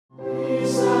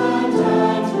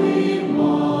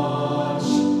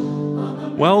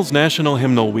Wells National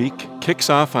Hymnal Week kicks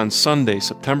off on Sunday,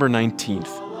 September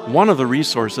 19th. One of the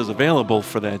resources available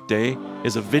for that day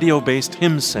is a video-based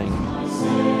hymn sing.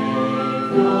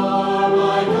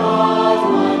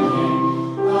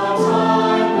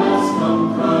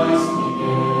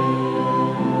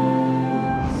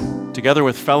 Together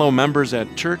with fellow members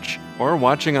at church or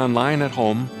watching online at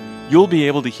home, you'll be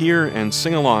able to hear and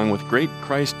sing along with great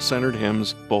Christ-centered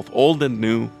hymns, both old and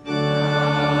new.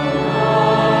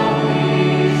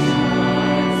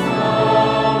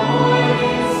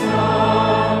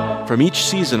 From each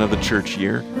season of the church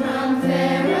year,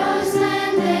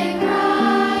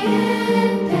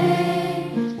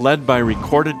 led by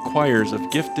recorded choirs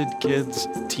of gifted kids,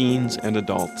 teens, and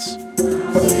adults.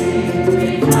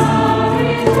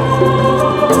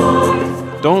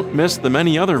 Don't miss the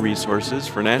many other resources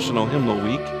for National Hymnal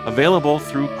Week available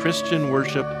through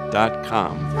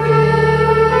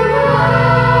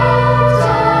ChristianWorship.com.